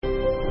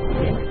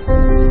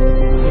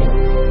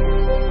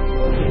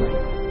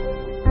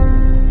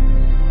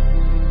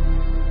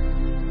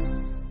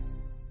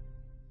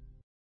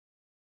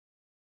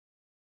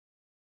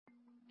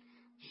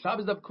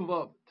Shabbos Daf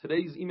Kuvav.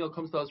 Today's email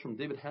comes to us from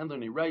David Handler,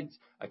 and he writes,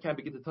 I can't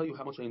begin to tell you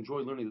how much I enjoy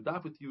learning the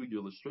Daf with you. Your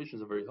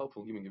illustrations are very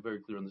helpful, giving a very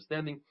clear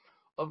understanding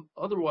of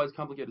otherwise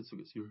complicated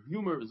sugyas. Your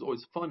humor is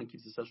always fun and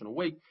keeps the session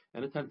awake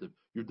and attentive.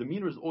 Your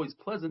demeanor is always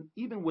pleasant,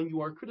 even when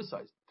you are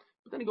criticized.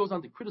 But then he goes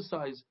on to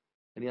criticize,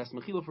 and he asks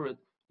Mechila for it.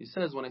 He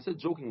says, when I said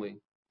jokingly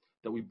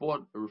that we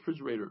bought a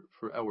refrigerator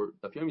for our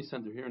Daf Yomi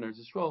Center here in Eretz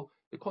Yisrael,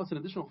 it costs an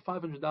additional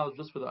 $500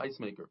 just for the ice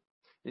maker.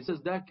 And he says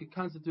that could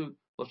constitute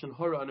Lashon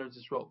Hara on Eretz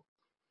Yisrael.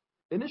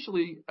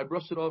 Initially, I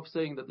brushed it off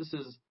saying that this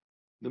is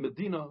the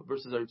Medina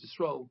versus Eretz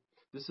Yisrael.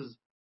 This is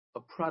a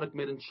product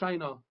made in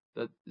China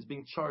that is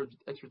being charged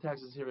extra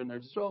taxes here in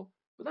Eretz Yisrael.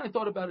 But then I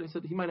thought about it and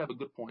said he might have a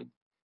good point.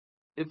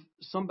 If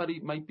somebody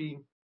might be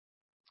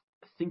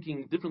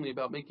thinking differently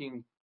about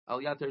making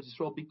Aliyat to Eretz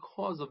Yisrael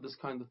because of this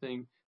kind of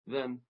thing,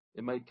 then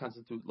it might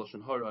constitute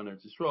Lashon Hara on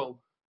Eretz Yisrael.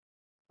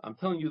 I'm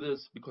telling you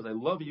this because I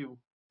love you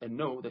and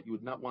know that you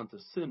would not want to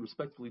sin.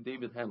 Respectfully,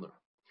 David Handler.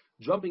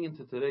 Jumping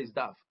into today's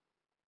daf,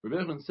 Rabbi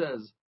Yochanan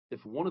says,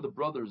 if one of the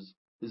brothers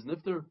is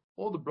nifter,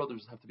 all the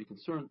brothers have to be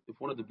concerned. If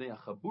one of the bnei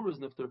chabura is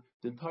nifter,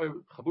 the entire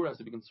chabura has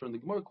to be concerned. The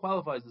Gemara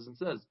qualifies this and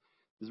says,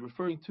 this is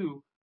referring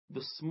to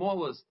the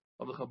smallest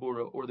of the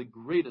chabura or the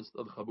greatest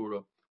of the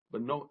chabura,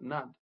 but no,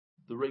 not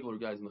the regular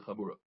guys in the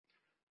chabura.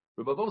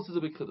 Rabbi Avo says a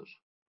big chiddush.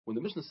 When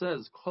the Mishnah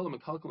says, Kol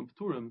mekalkel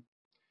pturim,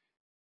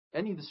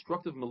 any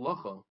destructive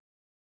malacha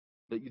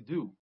that you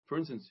do, for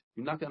instance,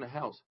 you knock down a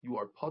house, you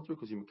are patur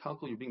because you're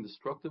mekalkel, you're being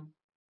destructive,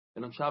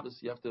 and on Shabbos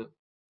you have to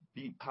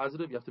be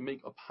positive, you have to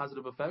make a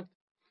positive effect.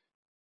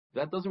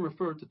 That doesn't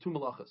refer to two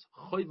malachas,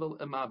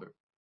 choyvel and maver.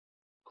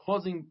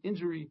 Causing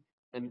injury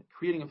and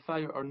creating a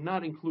fire are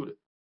not included.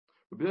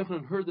 Rabbi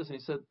Yochanan heard this and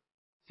he said,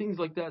 things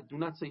like that do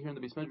not say here in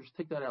the Beis Medrash,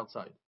 take that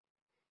outside.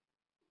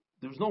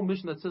 There's no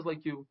mission that says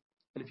like you,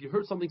 and if you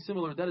heard something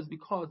similar, that is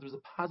because there's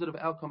a positive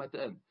outcome at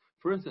the end.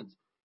 For instance,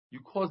 you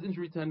caused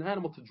injury to an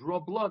animal to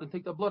draw blood and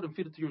take that blood and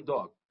feed it to your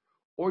dog.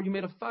 Or you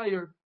made a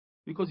fire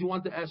because you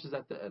want the ashes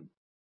at the end.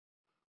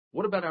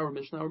 What about our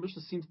Mishnah? Our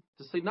Mishnah seems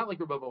to say not like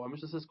Rabbi Avo. Our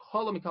Mishnah says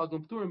Kol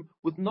mekalkel pturim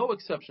with no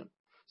exception.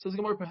 Says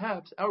Gemara,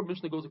 perhaps our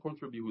Mishnah goes according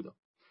to Rabbi Yehuda.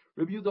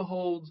 Rabbi Yehuda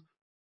holds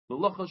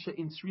melacha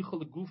she'in tzricha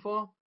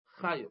legufa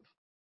chayiv.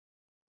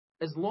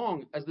 As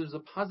long as there's a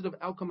positive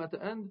outcome at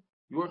the end,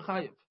 you are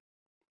chayiv.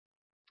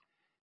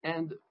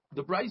 And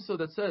the Brisa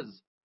that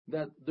says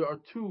that there are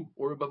two,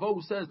 or Rabbi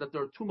Avo says that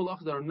there are two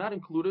malachas that are not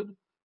included,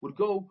 would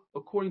go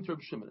according to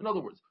Rabbi Shimon. In other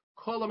words,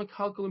 Kol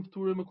mekalkel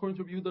pturim, according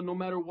to Rabbi Yehuda, no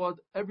matter what,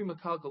 every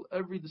mekalkel,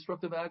 every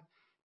destructive act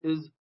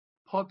is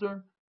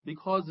potter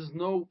because there's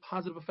no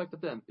positive effect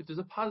at the end. If there's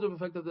a positive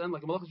effect at the end,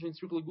 like a malacha she'in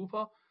tzricha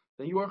legufa,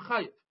 then you are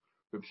chayiv.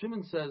 Rabbi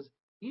Shimon says,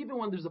 even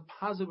when there's a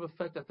positive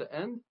effect at the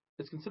end,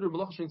 it's considered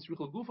malacha she'in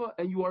tzricha legufa,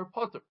 and you are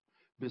potter.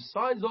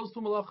 Besides those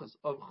two malachas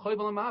of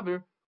choyvel and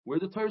maver, where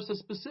the Torah says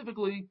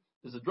specifically,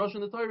 there's a drush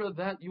in the Torah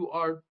that you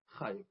are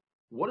chayiv.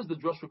 What is the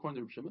drush according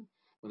to Rabbi Shimon?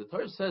 When the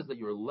Torah says that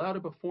you're allowed to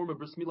perform a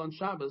bris milah on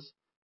Shabbos,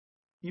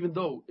 even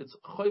though it's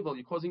choyvel,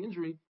 you're causing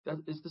injury, that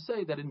is to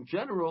say that in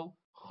general,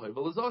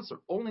 choyvel is asur.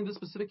 Only in this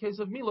specific case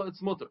of milah,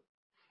 it's mutter.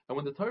 And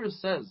when the Torah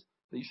says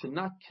that you should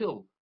not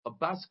kill a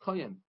bas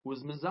kohen who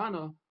is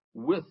mizana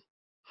with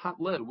hot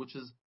lead, which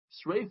is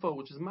sreifa,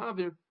 which is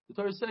mavir, the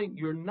Torah is saying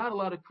you're not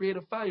allowed to create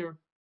a fire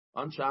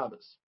on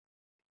Shabbos.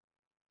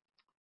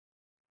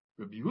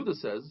 Rabbi Yehuda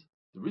says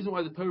the reason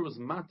why the Torah was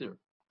matir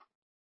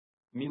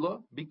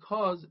milah,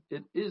 because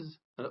it is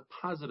a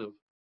positive,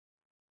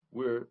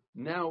 where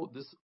now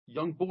this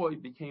young boy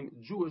became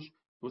Jewish, it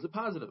was a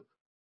positive.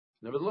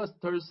 Nevertheless,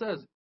 the Torah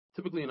says,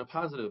 typically in a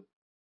positive,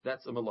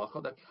 that's a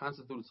malacha, that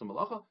constitutes a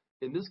malacha.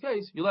 In this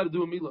case, you're allowed to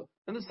do a milah.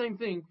 And the same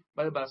thing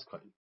by a bas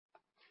kohen.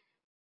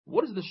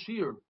 What is the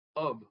shear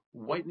of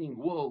whitening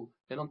wool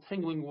and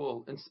untangling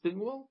wool and spinning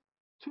wool?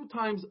 2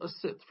 times a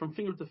sit, from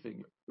finger to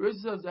finger. Rabbi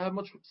says I have a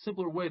much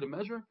simpler way to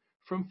measure,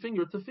 from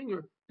finger to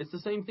finger. It's the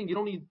same thing. You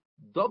don't need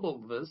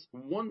double this.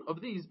 1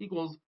 of these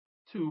equals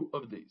 2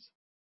 of these.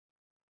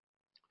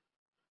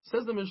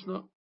 Says the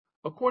Mishnah,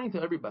 according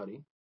to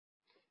everybody,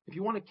 if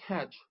you want to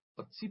catch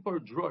a tzipar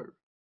dror,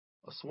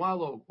 a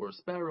swallow or a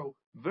sparrow,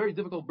 very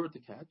difficult bird to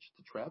catch,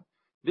 to trap.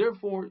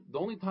 Therefore, the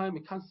only time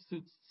it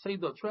constitutes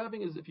seidah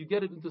trapping is if you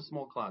get it into a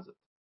small closet.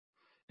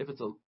 If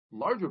it's a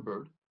larger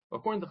bird,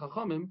 according to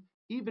Chachamim,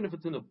 even if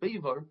it's in a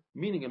beivar,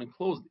 meaning an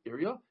enclosed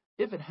area,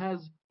 if it has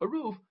a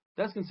roof,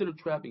 that's considered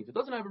trapping. If it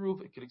doesn't have a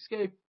roof, it can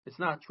escape, it's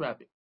not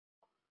trapping.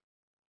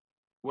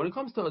 When it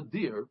comes to a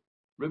deer,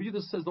 Rabbi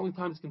Yehuda says the only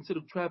time it's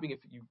considered trapping if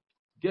you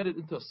get it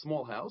into a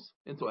small house,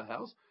 into a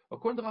house.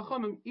 According to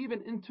Chachamim,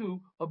 even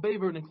into a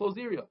beivar, an enclosed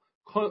area.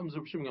 Comes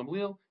Rabbi Shimon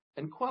Gamliel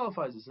and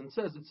qualifies this and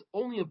says it's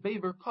only a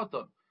beivar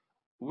katan,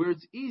 where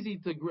it's easy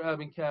to grab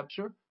and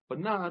capture, but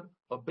not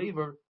a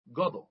beivar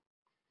gadol.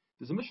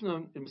 There's a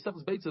Mishnah in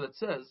Masechtas Beitza that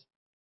says,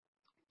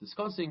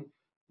 discussing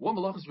what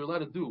malachas you're allowed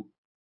to do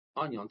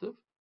on Yantiv,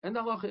 and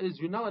the halacha is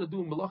you're not allowed to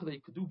do a malacha that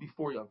you could do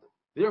before Yantiv.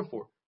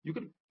 Therefore, you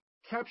could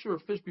capture a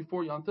fish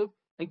before Yantiv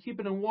and keep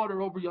it in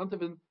water over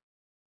Yantiv and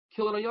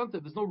kill it on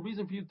Yantiv. There's no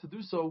reason for you to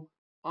do so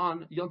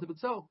on Yantiv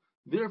itself.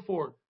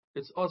 Therefore,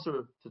 it's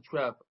usher to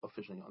trap a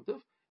fish on Yantiv.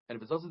 And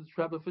if it's also to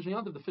trap a fish in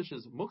Yantiv, the fish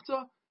is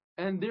mukta,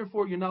 and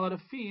therefore you're not allowed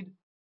to feed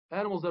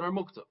animals that are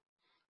mukta.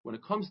 When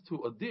it comes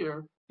to a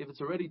deer, if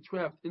it's already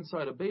trapped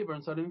inside a bever,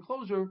 inside an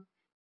enclosure,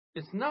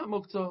 it's not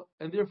mukta,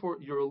 and therefore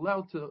you're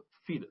allowed to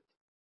feed it.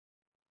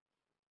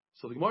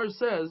 So the Gemara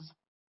says,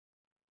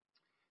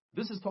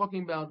 this is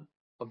talking about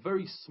a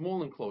very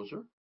small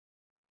enclosure,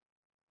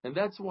 and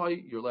that's why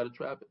you're allowed to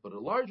trap it. But a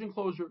large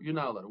enclosure, you're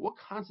not allowed. What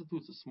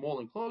constitutes a small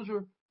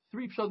enclosure?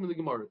 3 pshatim in the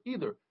Gemara.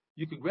 Either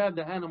you could grab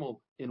the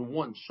animal in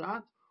one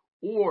shot,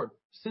 or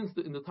since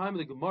in the time of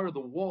the Gemara the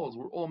walls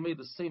were all made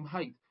the same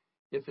height,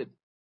 if it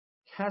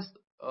cast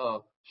a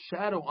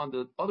shadow on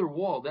the other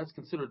wall, that's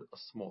considered a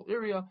small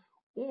area,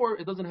 or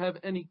it doesn't have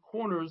any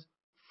corners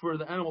for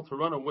the animal to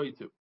run away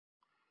to.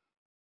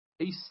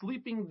 A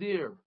sleeping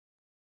deer,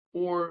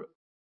 or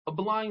a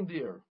blind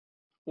deer,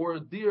 or a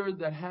deer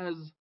that has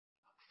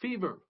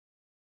fever,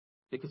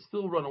 it could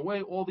still run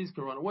away. All these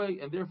can run away,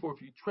 and therefore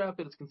if you trap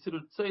it, it's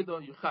considered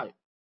tzeidah, you're chayav.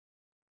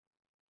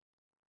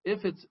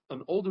 If it's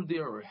an older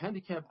deer or a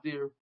handicapped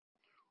deer,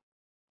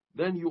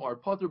 then you are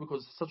potter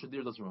because such a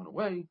deer doesn't run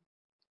away.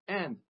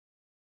 And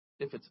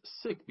if it's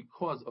sick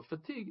because of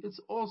fatigue, it's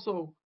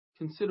also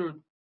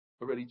considered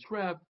already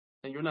trapped,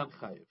 and you're not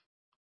chayiv.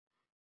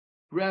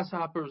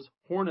 Grasshoppers,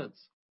 hornets,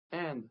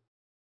 and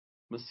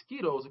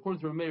mosquitoes,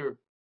 according to Rameir,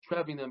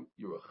 trapping them,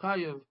 you're a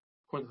chayiv.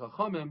 According to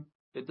Chachamim,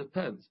 it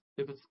depends.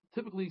 If it's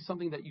typically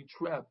something that you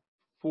trap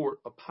for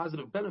a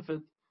positive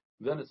benefit,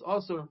 then it's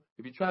also,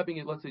 if you're trapping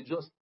it, let's say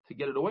just to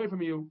get it away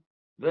from you,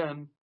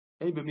 then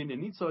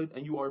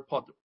and you are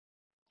potter.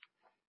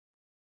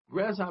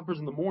 Grasshoppers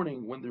in the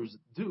morning, when there's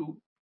dew,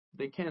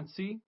 they can't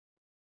see,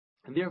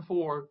 and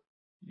therefore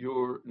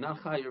you're not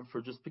chayiv for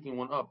just picking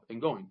one up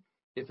and going.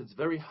 If it's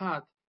very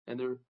hot and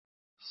they're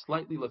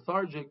slightly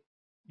lethargic,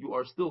 you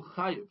are still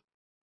chayiv.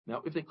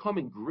 Now, if they come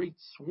in great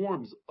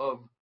swarms of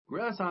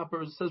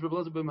grasshoppers, says Rabbi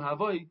Elazar ben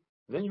Mahavai,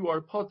 then you are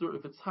potter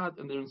if it's hot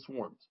and they're in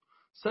swarms.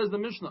 Says the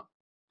Mishnah,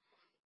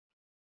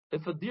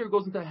 if a deer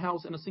goes into a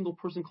house and a single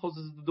person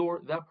closes the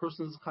door, that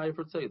person is chayiv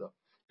for tzeidah.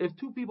 If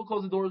 2 people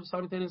close the door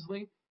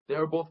simultaneously, they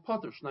are both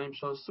potter, shnayim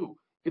shasu.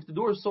 If the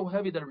door is so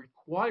heavy that it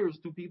requires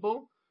 2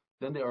 people,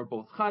 then they are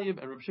both chayiv,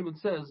 and Reb Shimon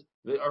says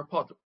they are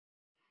potter.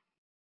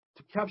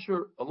 To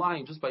capture a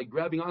lion just by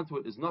grabbing onto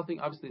it is nothing.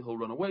 Obviously, he'll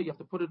run away. You have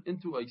to put it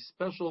into a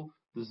special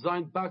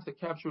designed box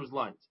that captures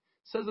lions.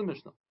 Says the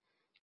Mishnah,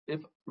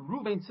 if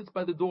Reuven sits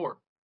by the door,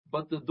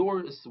 but the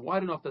door is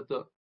wide enough that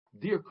the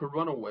deer could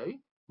run away,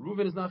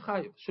 Reuven is not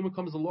chayiv. Shimon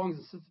comes along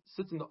and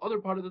sits in the other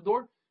part of the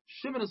door.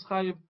 Shimon is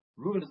chayiv.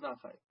 Reuven is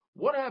not chayiv.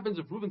 What happens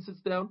if Reuven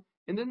sits down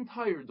in the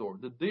entire door?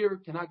 The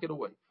deer cannot get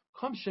away.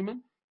 Comes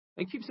Shimon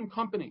and keeps him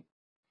company.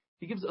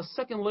 He gives a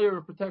second layer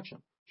of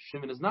protection.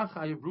 Shimon is not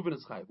chayiv. Reuven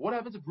is chayiv. What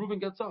happens if Reuven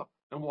gets up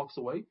and walks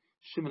away?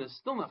 Shimon is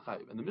still not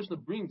chayiv. And the Mishnah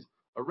brings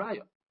a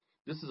raya.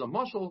 This is a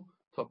mashal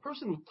to a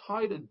person who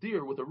tied a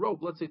deer with a rope,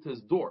 let's say to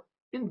his door,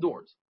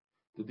 indoors.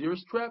 The deer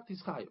is trapped,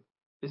 he's chayiv.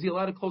 Is he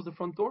allowed to close the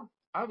front door?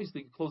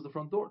 Obviously, he can close the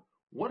front door.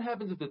 What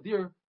happens if the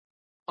deer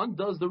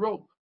undoes the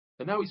rope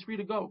and now he's free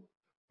to go?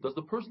 Does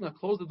the person that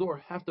closed the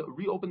door have to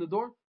reopen the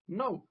door?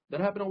 No. That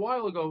happened a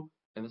while ago.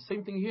 And the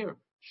same thing here.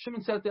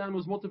 Shimon sat down, it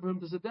was multiple for him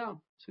to sit down.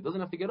 So he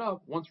doesn't have to get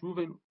up. Once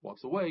Reuven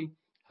walks away,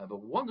 have a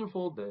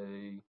wonderful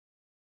day.